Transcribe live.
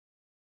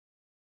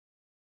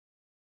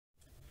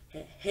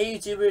Hey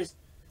YouTubers,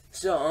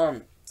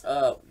 so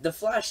the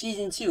Flash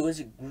season 2 was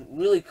a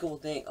really cool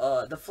thing.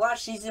 The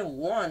Flash season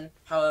 1,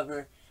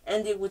 however,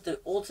 ended with the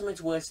ultimate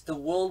twist. The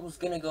world was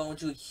gonna go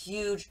into a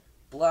huge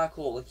black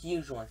hole, a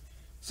huge one.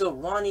 So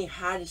Ronnie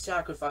had to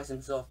sacrifice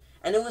himself,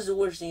 and it was the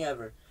worst thing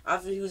ever.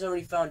 After he was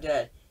already found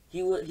dead,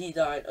 he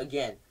died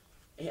again.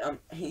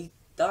 He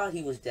thought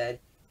he was dead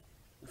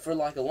for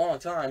like a long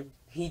time.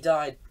 He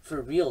died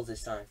for real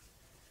this time.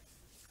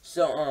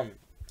 So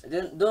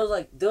then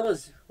there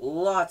was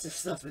lots of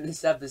stuff in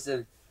this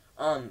episode.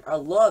 I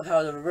love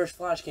how the Reverse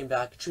Flash came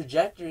back.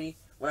 Trajectory,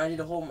 when I did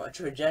a whole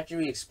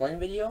Trajectory explain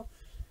video,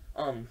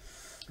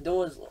 there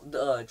was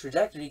the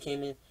Trajectory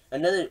came in,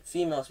 another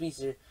female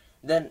speedster.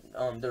 Then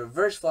the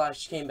Reverse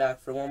Flash came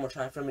back for one more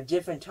time from a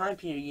different time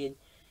period.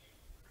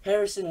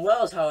 Harrison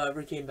Wells,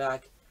 however, came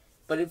back,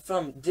 but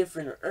from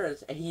different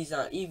Earth, and he's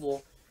not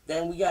evil.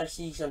 Then we got to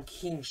see some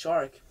King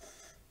Shark,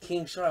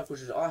 which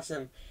was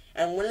awesome.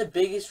 And one of the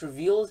biggest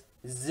reveals,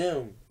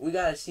 Zoom. We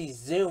gotta see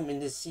Zoom in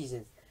this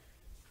season.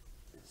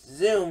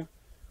 Zoom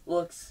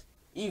looks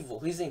evil.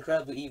 He's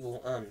incredibly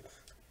evil.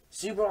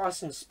 Super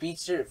awesome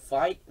speedster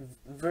fight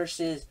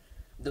versus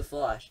the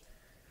Flash.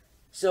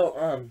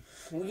 So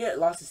we get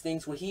lots of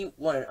things where he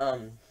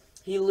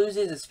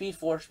loses the Speed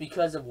Force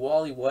because of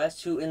Wally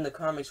West, who in the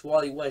comics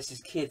Wally West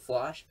is Kid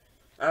Flash.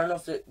 I don't know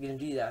if they're gonna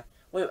do that.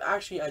 Wait,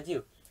 actually I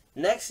do.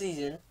 Next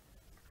season,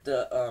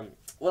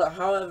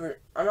 however,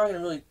 I'm not gonna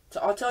really.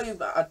 I'll tell you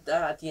about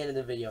that at the end of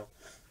the video.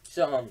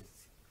 So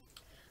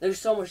there's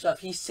so much stuff.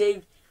 He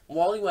saved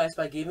Wally West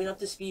by giving up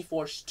the Speed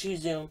Force to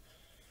Zoom,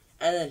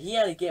 and then he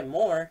had to get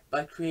more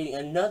by creating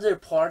another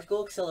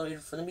particle accelerator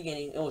from the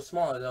beginning. It was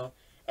smaller though,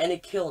 and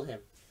it killed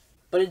him.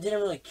 But it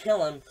didn't really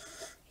kill him.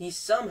 He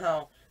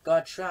somehow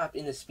got trapped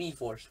in the Speed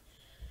Force.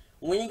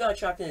 When he got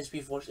trapped in the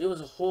Speed Force, it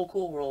was a whole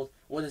cool world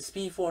where the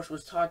Speed Force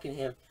was talking to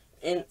him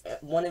and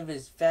one of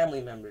his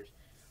family members.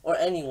 Or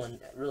anyone,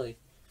 really.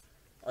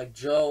 Like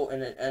Joe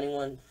and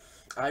anyone.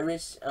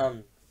 Iris.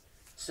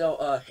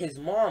 So his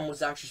mom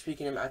was actually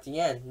speaking to him at the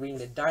end, reading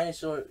the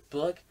dinosaur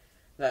book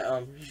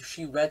that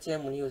she read to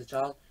him when he was a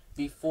child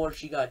before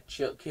she got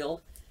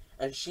killed.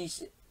 And she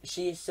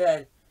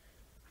said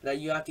that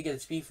you have to get the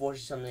Speed Force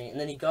or something. And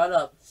then he got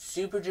up,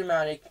 super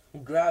dramatic,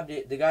 grabbed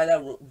it. The guy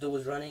that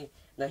was running,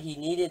 that he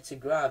needed to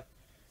grab.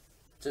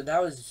 So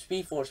that was the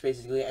Speed Force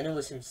basically, and it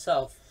was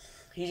himself.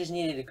 He just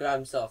needed to grab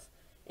himself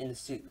in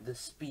the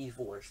Speed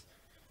Force.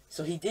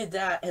 So he did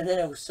that, and then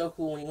it was so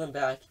cool when he went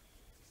back,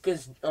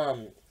 because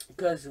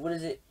what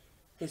is it?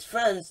 His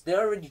friends, they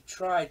already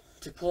tried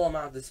to pull him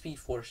out of the Speed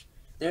Force.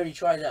 They already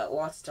tried that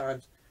lots of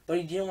times, but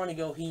he didn't want to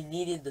go. He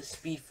needed the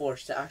Speed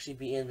Force to actually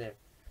be in there.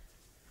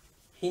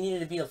 He needed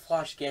to be a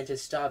Flash again to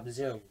stop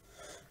Zoom.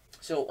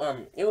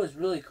 So it was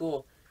really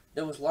cool.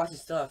 There was lots of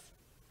stuff,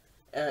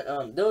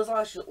 and there was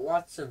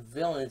lots of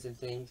villains and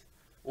things.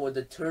 Or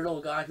the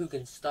turtle guy who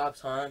can stop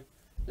time.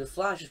 The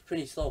Flash is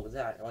pretty slow with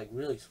that, like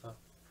really slow.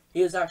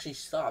 He was actually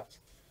stopped.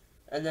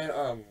 And then,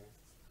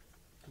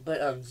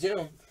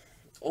 Zoom,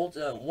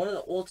 one of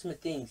the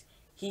ultimate things,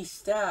 he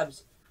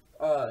stabs,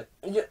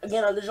 again,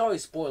 there's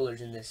always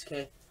spoilers in this,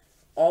 okay?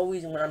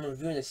 Always when I'm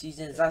reviewing the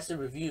seasons, that's the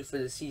review for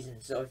the season.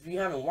 So if you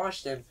haven't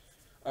watched them,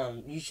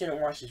 you shouldn't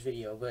watch this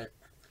video. But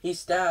he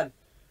stabbed,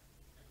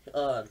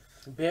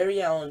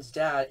 Barry Allen's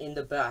dad in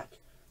the back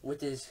with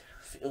his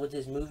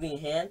moving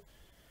hand.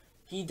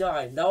 He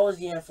died. That was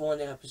the end for one of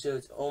the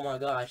episodes. Oh my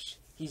gosh.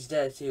 He's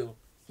dead too.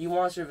 He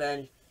wants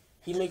revenge.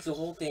 He makes the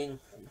whole thing.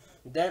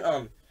 Then,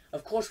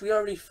 of course, we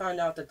already found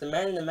out that the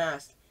Man in the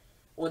Mask,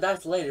 well,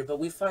 that's later, but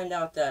we find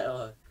out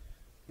that,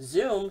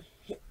 Zoom,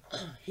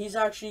 he's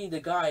actually the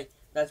guy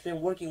that's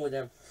been working with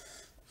him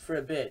for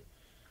a bit.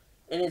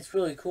 And it's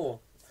really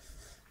cool.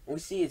 We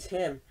see it's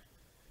him.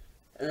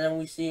 And then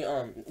we see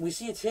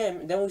it's him.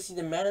 And then we see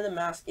the Man in the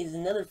Mask is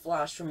another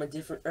Flash from a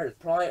different Earth.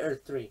 Probably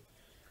Earth 3.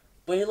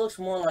 But he looks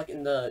more like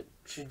in the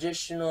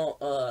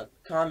traditional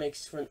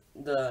comics from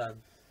the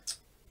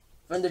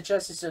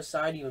Justice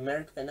Society of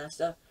America and that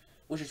stuff,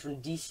 which is from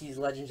DC's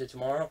Legends of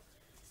Tomorrow.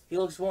 He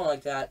looks more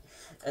like that,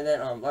 and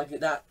then like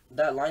that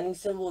lightning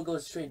symbol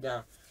goes straight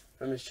down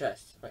from his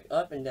chest, like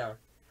up and down.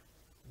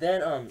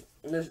 Then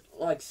there's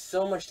like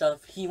so much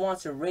stuff. He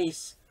wants to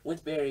race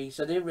with Barry,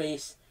 so they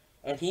race,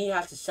 and he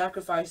has to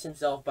sacrifice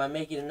himself by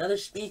making another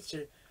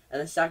speedster, and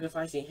then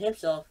sacrificing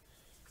himself.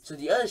 So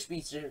the other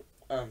speedster,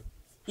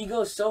 he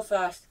goes so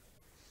fast,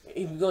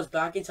 he goes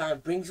back in time,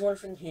 brings one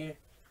from here,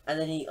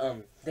 and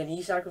then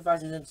he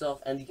sacrifices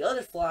himself, and the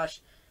other Flash,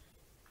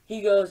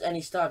 he goes and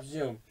he stops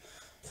Zoom.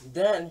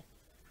 Then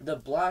the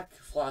Black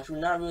Flash,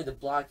 well, not really the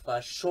Black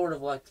Flash, sort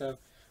of like them,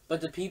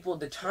 but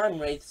the time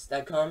wraiths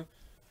that come,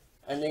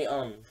 and they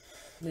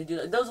do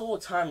that. There was a whole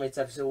time wraiths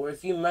episode where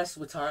if you mess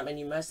with time and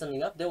you mess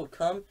something up, they would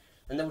come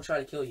and they would try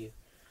to kill you.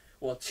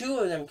 Well, 2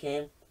 of them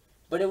came,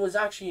 but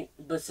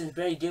since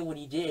Barry did what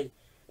he did,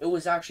 it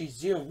was actually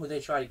Zoom who they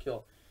tried to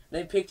kill.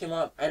 They picked him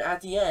up, and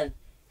at the end,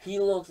 he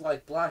looked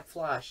like Black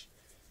Flash.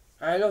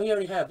 I know he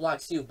already had a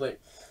black suit, but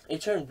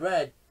it turned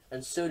red,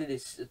 and so did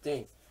his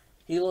thing.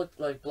 He looked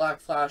like Black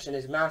Flash, and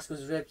his mask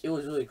was ripped. It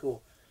was really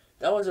cool.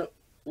 That was a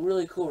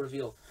really cool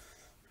reveal.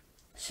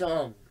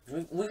 So,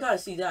 we gotta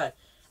see that.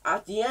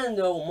 At the end,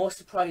 though, most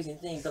surprising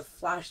thing, the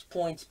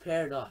Flashpoint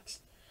paradox.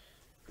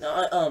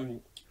 Now,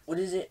 what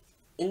is it?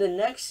 In the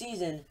next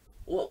season,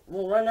 well,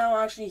 right now,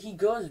 actually, he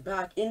goes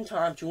back in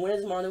time to when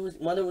his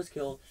mother was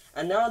killed,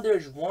 and now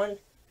there's one,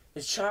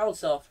 his child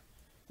self,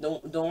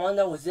 the one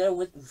that was there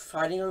with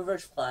fighting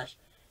Reverse Flash,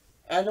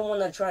 and the one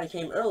that tried to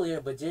came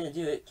earlier but didn't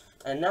do it,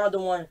 and now the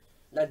one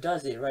that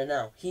does it right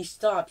now. He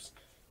stops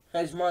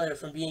his mother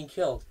from being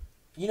killed.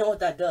 You know what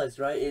that does,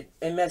 right?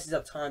 It messes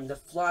up time. The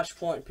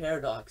Flashpoint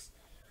paradox.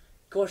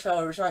 Of course,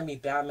 however, it's not gonna be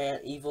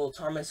Batman evil.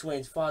 Thomas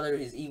Wayne's father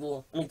is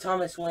evil. I mean,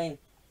 Thomas Wayne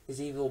is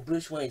evil.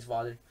 Bruce Wayne's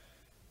father.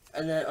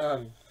 And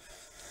then,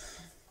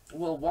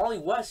 well, Wally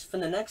West from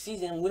the next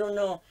season, we don't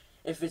know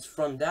if it's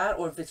from that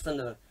or if it's from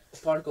the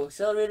particle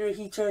accelerator.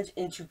 He turns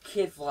into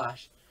Kid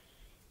Flash.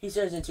 He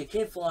turns into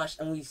Kid Flash,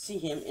 and we see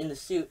him in the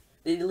suit.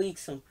 They leak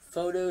some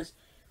photos.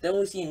 Then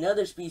we see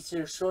another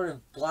speedster, sort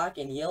of black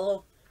and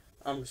yellow.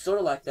 Sort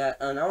of like that.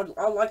 And I'd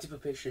like to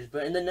put pictures,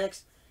 but in the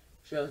next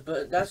shows,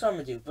 but that's what I'm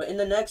gonna do. But in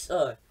the next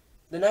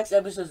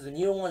episodes, the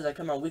new ones that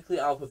come out weekly,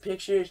 I'll put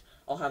pictures.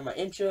 I'll have my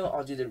intro.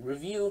 I'll do the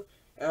review,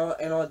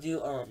 and I'll do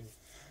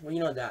well, you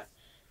know that.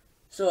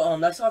 So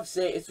that's all I have to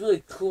say. It's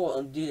really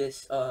cool to do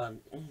this.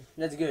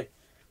 That's good.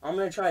 I'm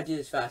gonna try to do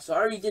this fast. So I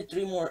already did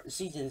 3 more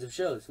seasons of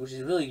shows, which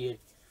is really good.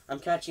 I'm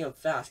catching up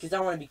fast because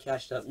I want to be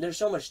catched up. There's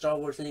so much Star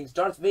Wars things.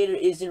 Darth Vader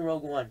is in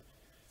Rogue One.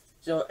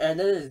 So, and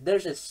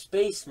there's a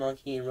space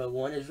monkey in Rogue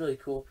One. It's really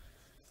cool.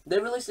 They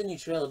released a new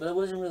trailer, but it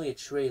wasn't really a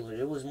trailer.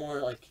 It was more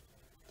like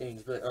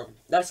things. But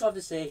that's all I have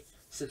to say.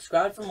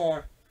 Subscribe for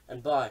more,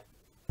 and bye.